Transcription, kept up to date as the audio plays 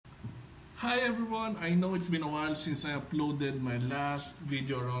Hi everyone, I know it's been a while since I uploaded my last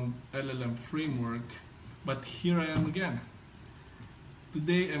video around LLM Framework, but here I am again.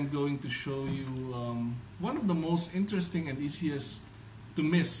 Today I'm going to show you one of the most interesting and easiest to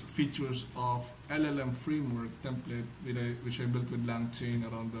miss features of LLM Framework template which I built with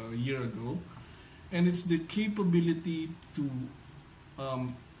Langchain around a year ago. And it's the capability to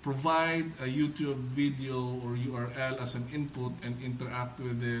provide a YouTube video or URL as an input and interact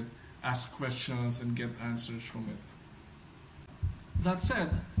with it, ask questions and get answers from it. That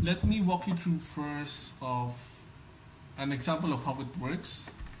said, let me walk you through first of an example of how it works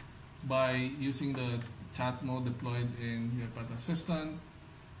by using the chat mode deployed in UiPath Assistant,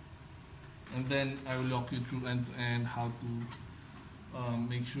 and then I will walk you through end-to-end how to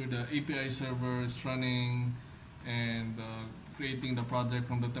make sure the API server is running and creating the project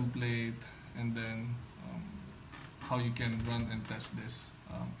from the template, and then how you can run and test this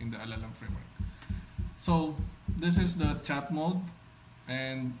in the LLM framework. So this is the chat mode,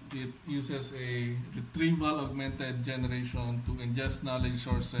 and it uses a retrieval augmented generation to ingest knowledge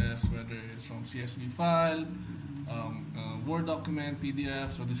sources, whether it's from CSV file, Word document,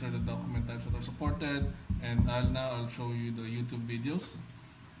 PDF. So these are the document types that are supported, and I'll show you the YouTube videos.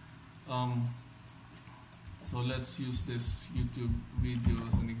 So let's use this YouTube video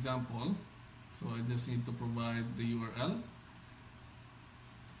as an example. So I just need to provide the URL.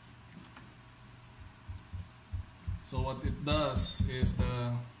 So what it does is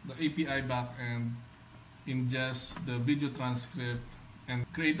the API backend ingests the video transcript and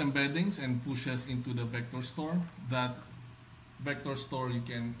create embeddings and pushes into the vector store. That vector store you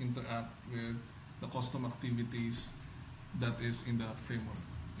can interact with the custom activities that is in the framework,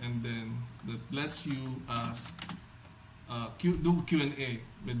 and then that lets you ask do Q&A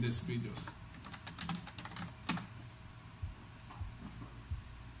with these videos.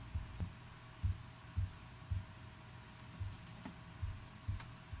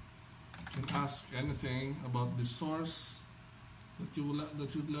 You can ask anything about the source that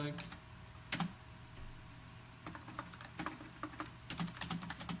you'd like.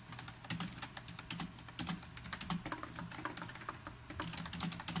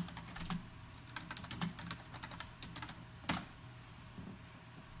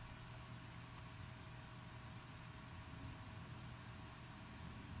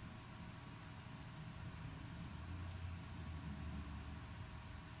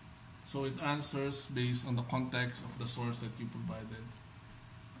 So it answers based on the context of the source that you provided.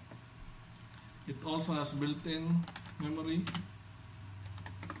 It also has built-in memory.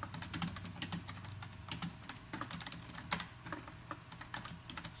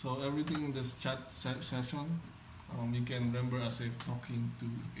 So everything in this chat session, you can remember as if talking to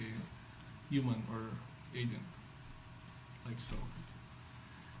a human or agent, like so.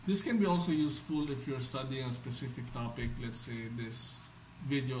 This can be also useful if you're studying a specific topic. Let's say this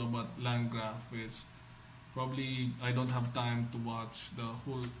video about land graph, which probably I don't have time to watch the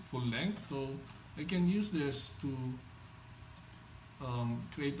full length, so I can use this to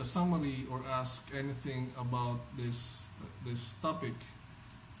create a summary or ask anything about this topic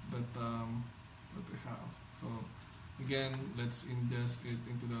that I have. So again, let's ingest it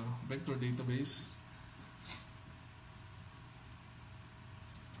into the vector database,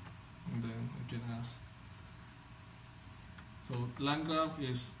 and then I can ask. So LangGraph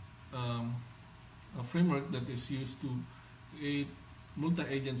is a framework that is used to create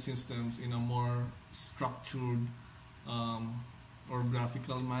multi-agent systems in a more structured or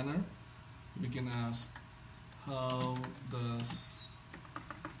graphical manner. We can ask how is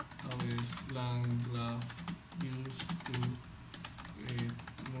LangGraph used to create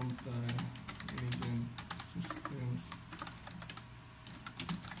multi-agent systems?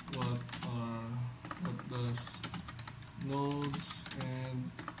 What does nodes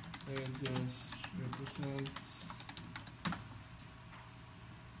and edges represents?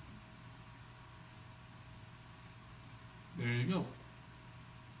 There you go.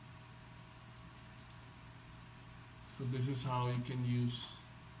 So this is how you can use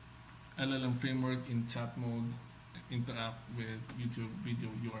LLM Framework in chat mode, interact with YouTube video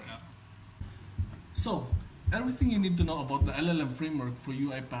URL. So everything you need to know about the LLM Framework for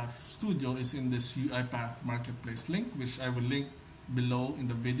UiPath Studio is in this UiPath Marketplace link, which I will link below in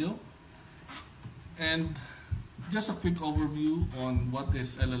the video. And just a quick overview on what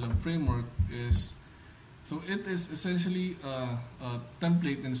this LLM Framework is. So it is essentially a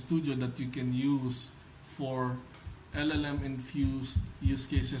template in Studio that you can use for LLM infused use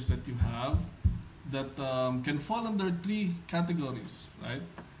cases that you have that can fall under three categories, right?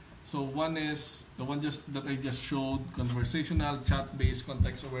 So one is the one that I just showed, conversational, chat-based,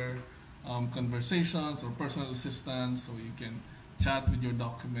 context-aware conversations or personal assistants, so you can chat with your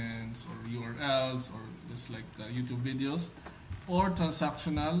documents or URLs or just like YouTube videos, or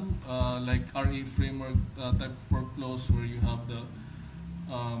transactional like RE framework type workflows where you have the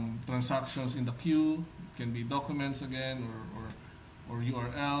transactions in the queue. It can be documents again or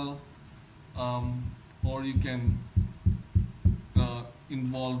URL, or you can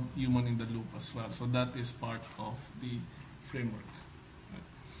involve human in the loop as well. So that is part of the framework. Right.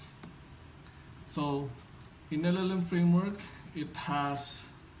 So in LLM framework, it has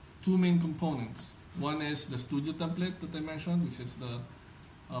two main components. One is the studio template that I mentioned, which is the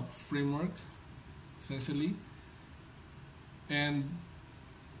framework essentially, and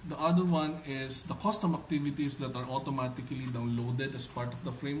the other one is the custom activities that are automatically downloaded as part of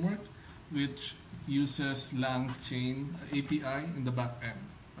the framework, which uses Langchain API in the back end.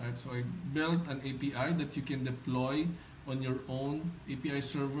 Right? So I built an API that you can deploy on your own API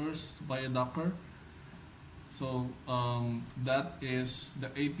servers via Docker. So that is the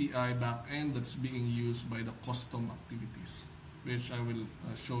API backend that's being used by the custom activities, which I will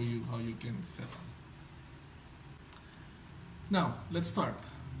show you how you can set up. Now, let's start.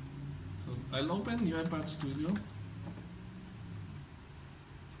 So I'll open UiPath Studio.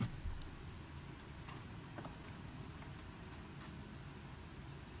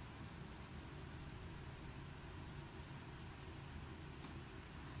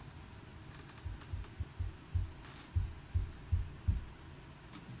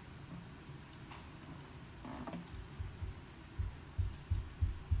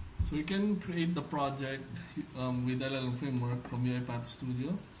 So you can create the project with LLM Framework from UiPath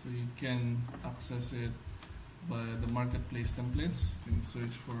Studio. So you can access it by the marketplace templates. You can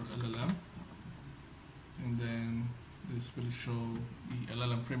search for LLM, and then this will show the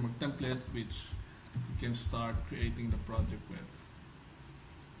LLM Framework template, which you can start creating the project with.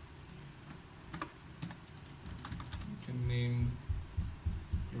 You can name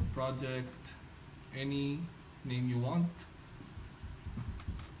your project any name you want.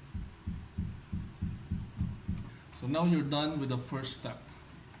 So now you're done with the first step.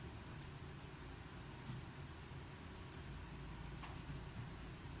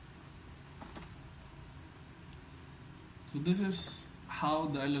 So this is how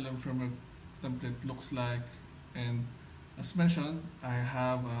the LLM framework template looks like, and as mentioned, I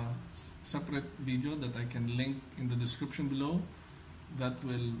have a separate video that I can link in the description below that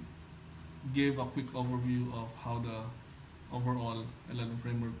will give a quick overview of how the overall LLM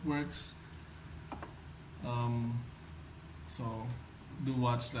framework works. So do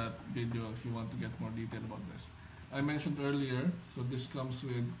watch that video if you want to get more detail about this. I mentioned earlier, so this comes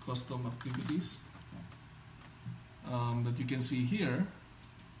with custom activities that you can see here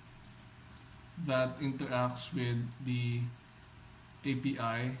that interacts with the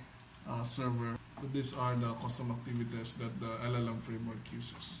API server. So these are the custom activities that the LLM framework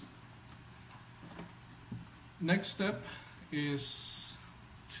uses. Next step is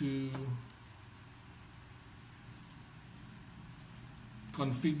to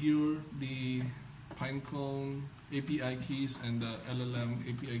configure the Pinecone API keys and the LLM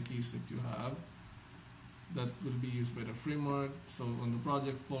API keys that you have that will be used by the framework. So on the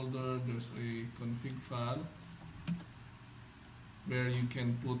project folder, there's a config file where you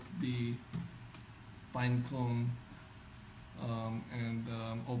can put the Pinecone and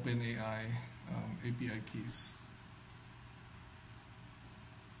OpenAI API keys.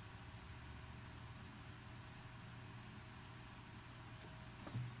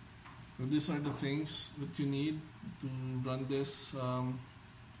 So these are the things that you need to run this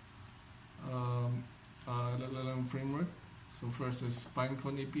LLM framework. So first is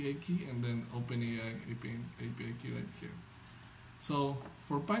Pinecone API key, and then OpenAI API key right here. So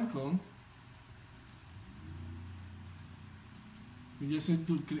for Pinecone, we just need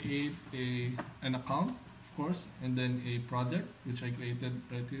to create an account, of course, and then a project, which I created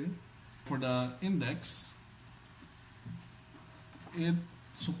right here. For the index, it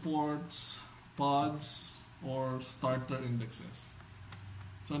supports pods or starter indexes.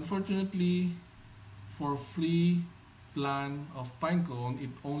 So unfortunately, for free plan of Pinecone, it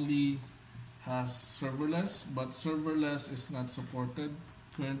only has serverless, but serverless is not supported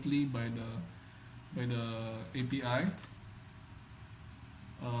currently by the API,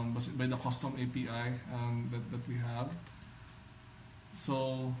 by the custom API that we have.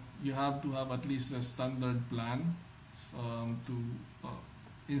 So you have to have at least a standard plan to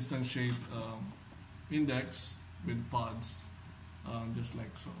instantiate index with pods, just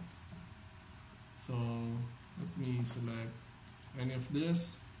like so. So let me select any of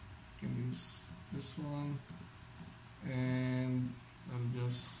this. I can use this one, and I'll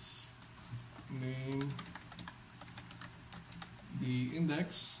just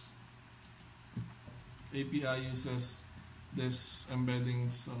index API uses this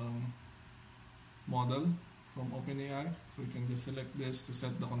embeddings model from OpenAI. So you can just select this to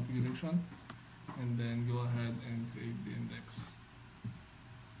set the configuration and then go ahead and create the index.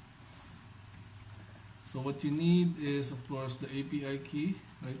 So what you need is, of course, the API key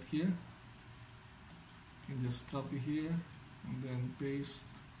right here. You can just copy here and then paste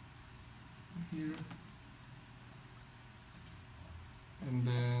here. And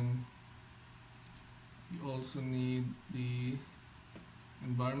then you also need the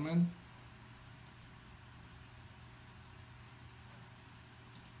environment.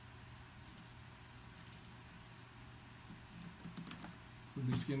 So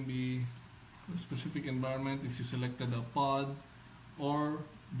this can be a specific environment if you selected a pod, or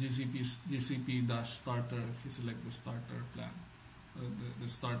GCP-starter if you select the starter plan, the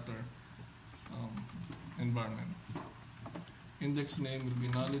starter environment. Index name will be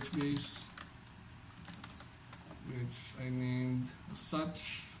knowledge base, which I named as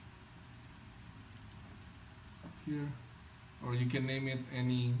such here, or you can name it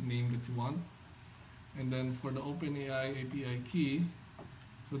any name that you want. And then for the OpenAI API key,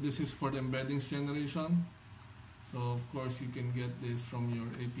 so this is for the embeddings generation. So of course you can get this from your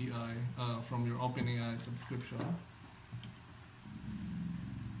API, from your OpenAI subscription.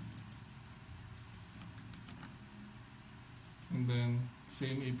 And then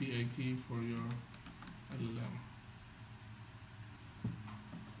same API key for your LLM.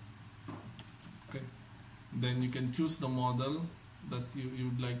 Okay. Then you can choose the model that you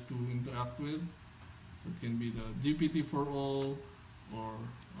would like to interact with. So it can be the GPT for all, or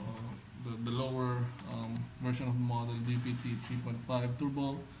the lower version of the model, GPT 3.5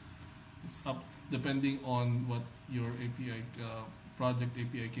 Turbo. It's up depending on what your API project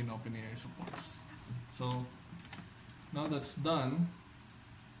API key in OpenAI supports. So now that's done,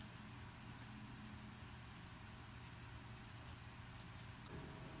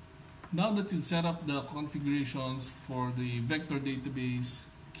 now that you set up the configurations for the vector database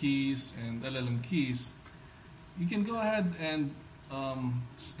keys and LLM keys, you can go ahead and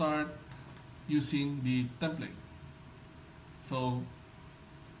start using the template. So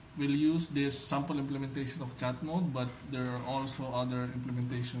we'll use this sample implementation of chat mode, but there are also other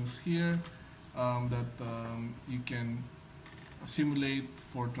implementations here that you can simulate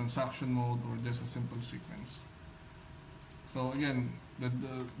for transaction mode or just a simple sequence. So again, the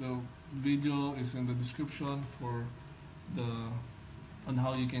video is in the description for on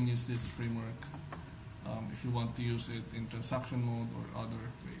how you can use this framework if you want to use it in transaction mode or other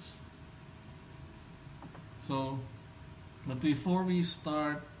ways. So, but before we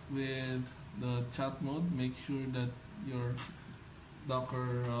start with the chat mode, make sure that your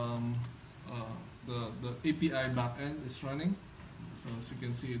Docker the API backend is running. So as you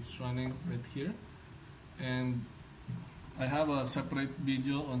can see, it's running right here, and I have a separate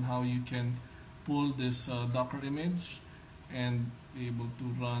video on how you can pull this Docker image and be able to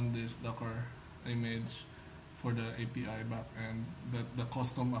run this Docker image for the API backend, the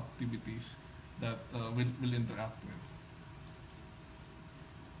custom activities that will interact with.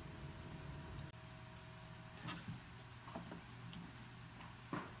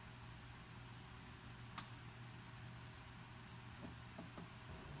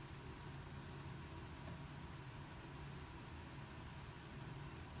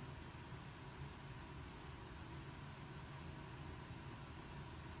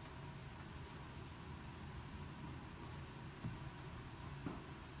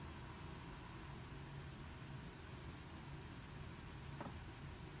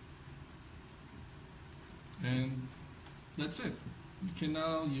 And that's it. You can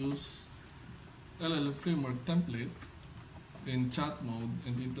now use LLM Framework template in chat mode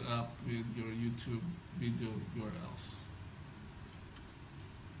and interact with your YouTube video URLs.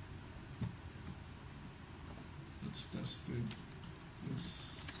 Let's test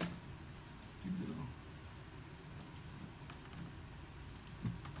this video.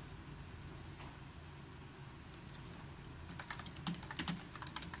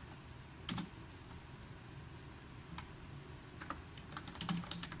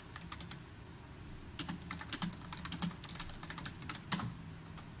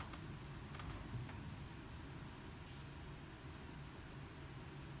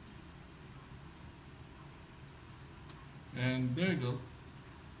 And there you go.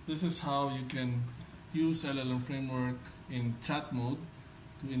 This is how you can use LLM Framework in chat mode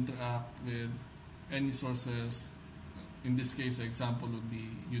to interact with any sources. In this case, the example would be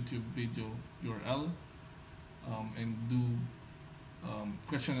YouTube video URL, and do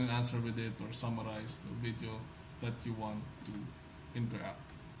question and answer with it, or summarize the video that you want to interact.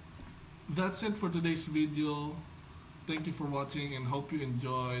 That's it for today's video. Thank you for watching and hope you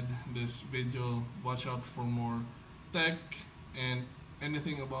enjoyed this video. Watch out for more tech and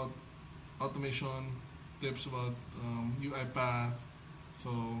anything about automation, tips about UiPath.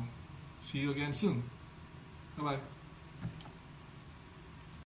 So see you again soon. Bye-bye.